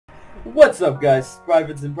What's up, guys?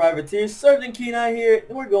 Privates and privateers, SgtKeeneye here,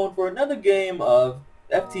 and we're going for another game of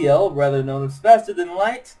FTL, rather known as Faster Than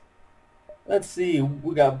Light. Let's see,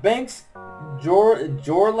 we got Banks,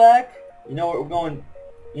 Jorlak. You know what, we're going,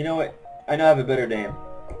 you know what, I know I have a better name.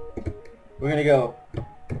 We're gonna go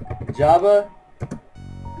Jabba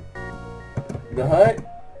the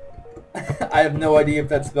Hutt. I have no idea if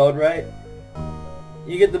that's spelled right.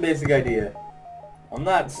 You get the basic idea. I'm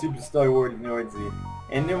not super Star Wars Nordsy.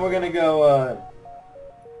 And then we're gonna go,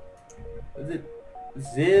 is it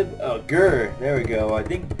Zib? Oh, Gur. There we go. I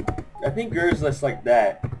think Gur's just like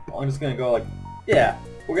that. I'm just gonna go like, yeah.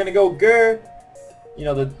 We're gonna go Gur. You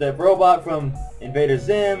know, the robot from Invader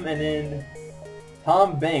Zim, and then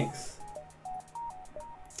Tom Banks.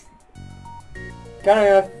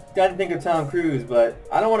 Kinda think of Tom Cruise, but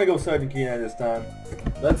I don't want to go SgtKeeneye this time.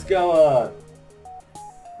 Let's go.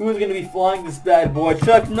 Who's gonna be flying this bad boy?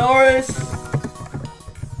 Chuck Norris.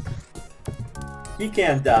 He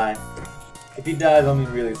can't die. If he dies, I'll be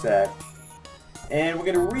really sad. And we're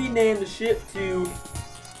gonna rename the ship to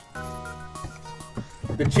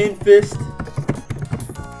the Chin Fist,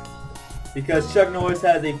 because Chuck Norris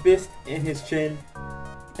has a fist in his chin.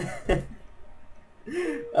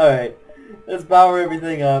 Alright, let's power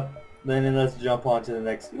everything up, then let's jump on to the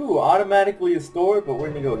next. Ooh, automatically a store, but we're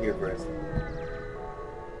gonna go here first.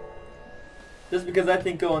 Just because I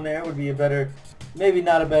think going there would be a better, maybe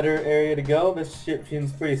not a better area to go. This ship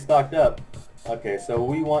seems pretty stocked up. Okay, so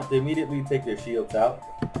we want to immediately take their shields out,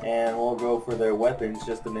 and we'll go for their weapons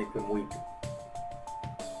just to make them weak.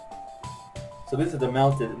 So this is the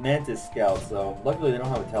mounted Mantis Scout, so luckily they don't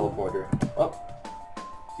have a teleporter. Oh,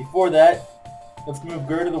 before that, let's move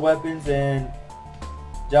Gur to the weapons and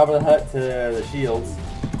Jabba the Hutt to the shields.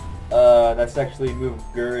 Let's actually move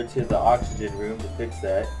Gur to the oxygen room to fix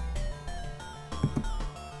that.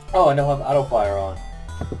 Oh, I don't have auto fire on.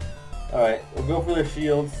 Alright, we'll go for their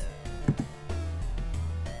shields.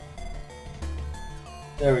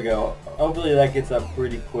 There we go. Hopefully that gets up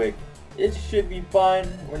pretty quick. It should be fine.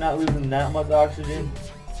 We're not losing that much oxygen.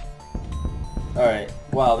 Alright.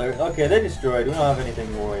 Wow, they're destroyed. We don't have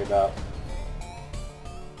anything to worry about.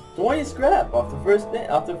 20 scrap off the first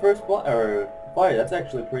fire. That's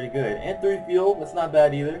actually pretty good. And 3 fuel. That's not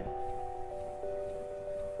bad either.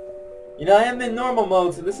 You know, I am in normal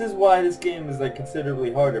mode, so this is why this game is like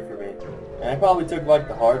considerably harder for me. And I probably took like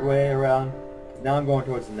the hard way around. Now I'm going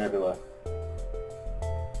towards the nebula.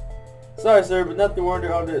 Sorry, sir, but nothing to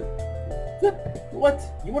wonder on the... What?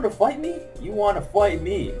 You want to fight me? You want to fight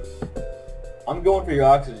me? I'm going for your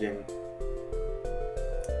oxygen.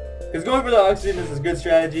 Because going for the oxygen is a good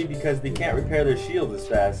strategy because they can't repair their shield as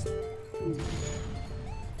fast.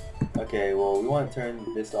 Okay, well, we want to turn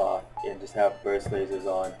this off and just have burst lasers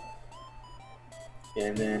on.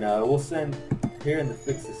 And then we'll send here and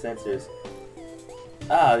fix the sensors.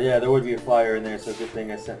 Ah, yeah, there would be a fire in there, so good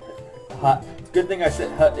thing I sent Hutt. Good thing I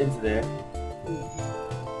sent Hutt into there.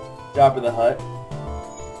 Jabba the Hutt.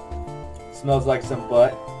 Smells like some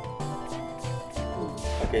butt.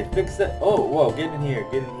 Okay, fix that. Oh, whoa, get in here,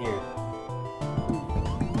 get in here.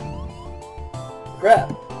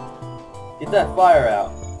 Crap! Get that fire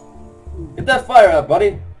out. Get that fire out,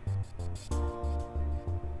 buddy!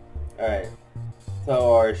 Alright.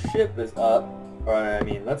 So our ship is up. Alright, I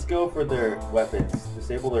mean, let's go for their weapons.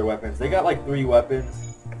 Disable their weapons. They got like 3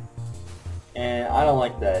 weapons. And I don't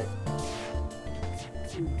like that.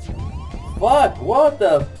 Fuck! What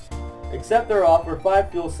the? Accept their offer.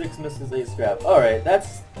 5 fuel, 6 missiles, 8 scrap. Alright,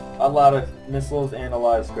 that's a lot of missiles and a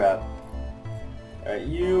lot of scrap. Alright,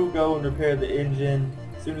 you go and repair the engine.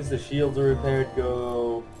 As soon as the shields are repaired,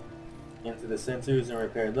 go into the sensors and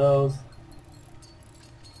repair those.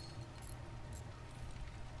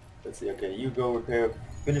 Let's see, okay, you go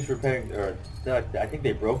finish repairing, or I think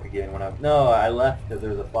they broke again when no, I left because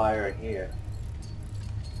there was a fire in here.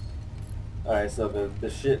 Alright, so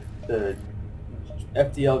the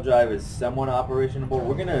FTL drive is somewhat operationable.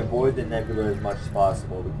 We're going to avoid the nebula as much as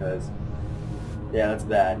possible because, yeah, that's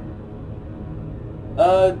bad.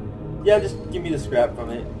 Yeah, just give me the scrap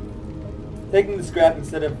from it. Taking the scrap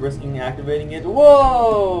instead of risking activating it.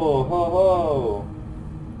 Whoa! Ho ho!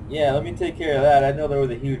 Yeah, let me take care of that. I know there was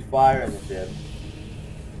a huge fire in the ship.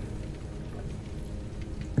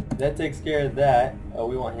 That takes care of that. Oh,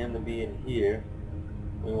 we want him to be in here.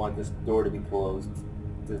 We want this door to be closed.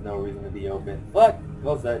 There's no reason to be open. Fuck!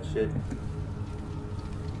 Close that shit.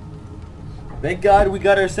 Thank God we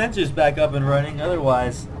got our sensors back up and running.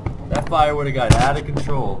 Otherwise, that fire would have got out of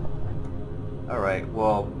control. Alright,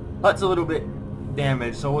 well, Hutt's a little bit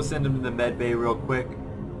damaged, so we'll send him to the med bay real quick.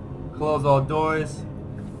 Close all doors.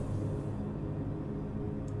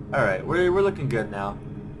 Alright, we're looking good now.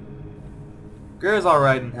 Gur's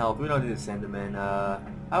alright in health. We don't need to send him in. How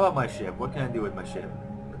about my ship? What can I do with my ship?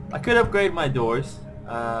 I could upgrade my doors.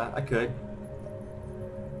 I could.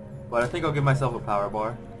 But I think I'll give myself a power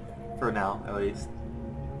bar. For now, at least.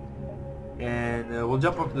 And we'll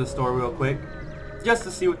jump up to the store real quick. Just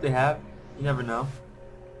to see what they have. You never know.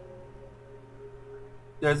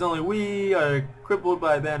 There's only we are crippled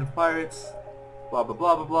by a band of pirates. Blah blah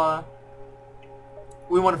blah blah blah.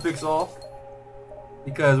 We want to fix all.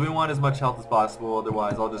 Because we want as much health as possible,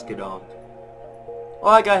 otherwise I'll just get owned.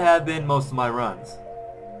 Like I have been most of my runs.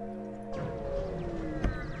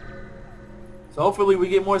 So hopefully we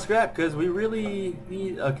get more scrap, because we really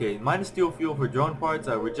need... Okay, minus steel fuel for drone parts.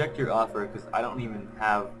 I reject your offer, because I don't even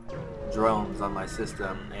have drones on my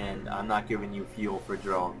system, and I'm not giving you fuel for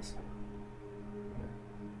drones.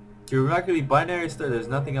 To remarkably binary star, there's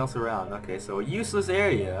nothing else around. Okay, so a useless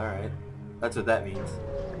area, alright. That's what that means.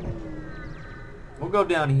 We'll go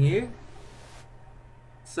down here.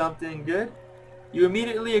 Something good. You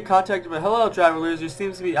immediately are contacted by hello travelers, who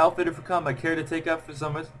seems to be outfitted for combat. Care to take up for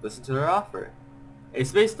some? Listen to their offer. A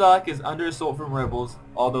space dock is under assault from rebels.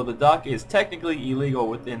 Although the dock is technically illegal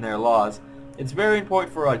within their laws, it's very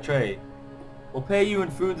important for our trade. We'll pay you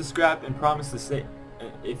in food to scrap and promise to save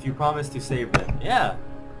if you promise to save them. Yeah.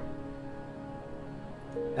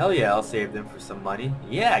 Hell yeah, I'll save them for some money.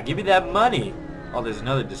 Yeah, give me that money. Oh, there's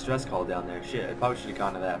another distress call down there. Shit, I probably should have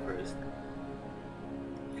gone to that first.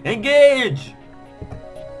 Engage!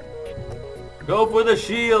 Go for the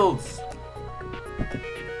shields!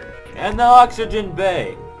 And the oxygen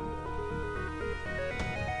bay!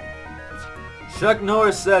 Chuck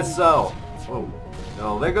Norris says so! Whoa.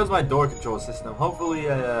 No, there goes my door control system. Hopefully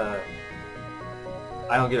I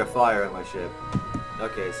don't get a fire on my ship.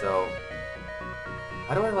 Okay, so...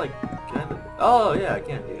 How do I like... Can I... Oh, yeah, I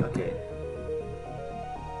can do. Okay.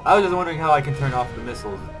 I was just wondering how I can turn off the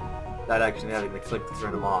missiles without actually having to click to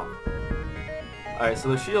turn them off. Alright, so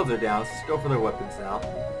the shields are down. Let's just go for their weapons now.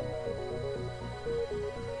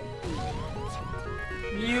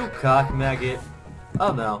 You cock maggot.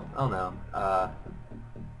 Oh no. Oh no.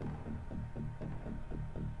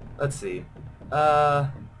 Let's see.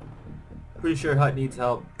 Pretty sure Hut needs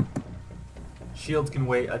help. Shields can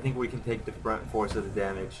wait. I think we can take the brunt force of the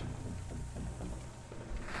damage.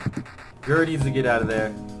 Gur needs to get out of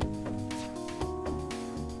there.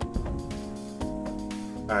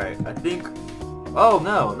 Alright, I think... Oh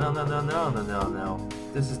no! No, no, no, no, no, no, no.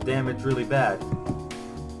 This is damaged really bad.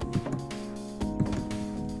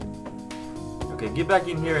 Okay, get back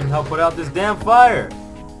in here and help put out this damn fire!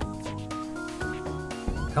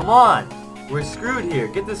 Come on! We're screwed here.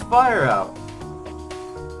 Get this fire out.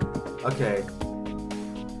 Okay.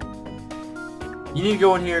 You need to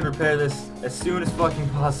go in here and repair this as soon as fucking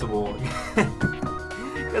possible.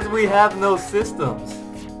 Because we have no systems.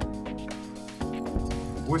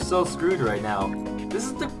 We're so screwed right now. This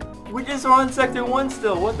is the... We just are on Sector 1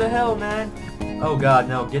 still. What the hell, man? Oh god,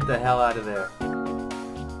 no. Get the hell out of there.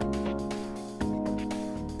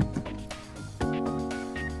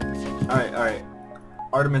 Alright, alright.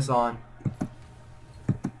 Artemis on.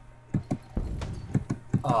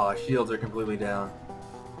 Oh, shields are completely down.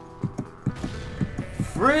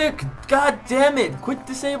 Frick! God damn it! Quit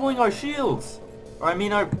disabling our shields! Or I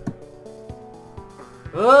mean our...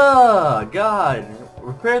 Ugh! God!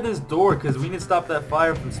 Repair this door, because we need to stop that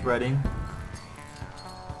fire from spreading.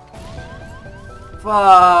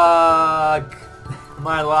 Fuck!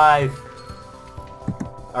 My life!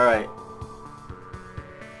 Alright.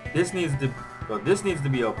 This needs to... Oh, this needs to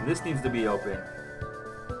be open. This needs to be open.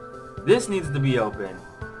 This needs to be open.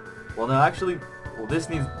 Well, no, actually... Well, this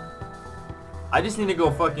needs... I just need to go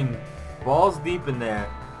fucking balls deep in there.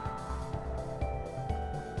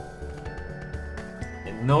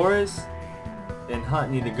 And Norris and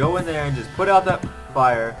Hunt need to go in there and just put out that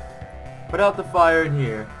fire. Put out the fire in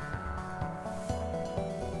here.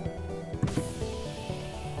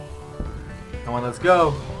 Come on, let's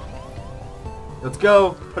go. Let's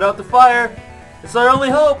go. Put out the fire. It's our only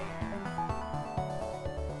hope.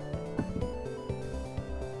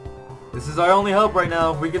 This is our only hope right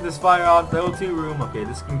now. If we get this fire off the O2 room. Okay,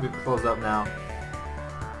 this can get closed up now.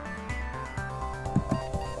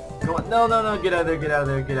 Come on. No, no, no. Get out of there. Get out of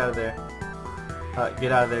there. Get out of there. Hut,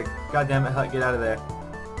 get out of there. God damn it, Hut. Get out of there.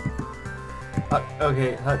 Hut,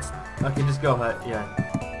 okay, Hut. Okay, just go, Hut. Yeah.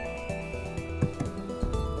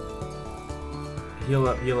 Heal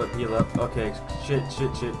up, heal up, heal up. Okay, shit,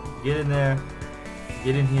 shit, shit. Get in there.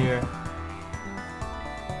 Get in here.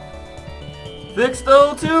 Fix the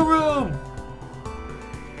O2 room!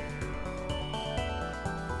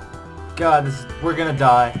 God, this is, we're gonna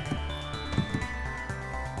die.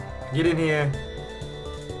 Get in here.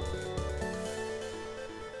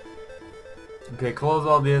 Okay, close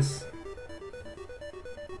all this.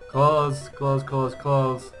 Close, close, close,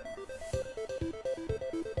 close.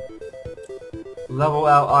 Level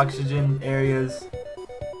out oxygen areas.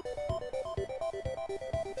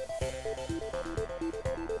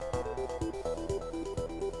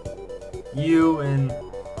 You and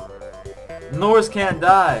Norris can't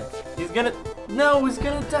die. He's gonna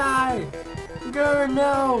die. Grr,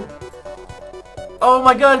 no. Oh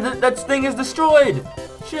my god, that thing is destroyed.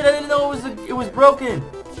 Shit, I didn't know it was broken.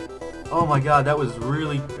 Oh my god, that was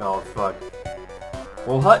really... Oh fuck.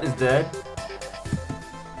 Well, Hut is dead.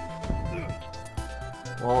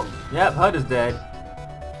 Well, yep, Hut is dead.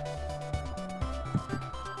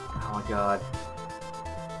 Oh my god.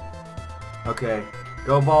 Okay,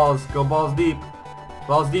 go balls deep.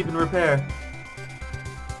 Balls deep in repair.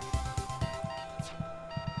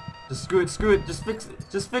 Just screw it, just fix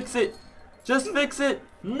it. Just fix it.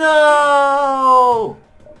 No!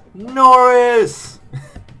 Norris!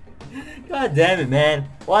 God damn it, man.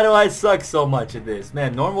 Why do I suck so much at this?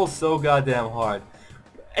 Man, normal's so goddamn hard.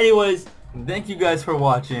 Anyways, thank you guys for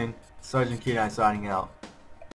watching. SgtKeeneye signing out.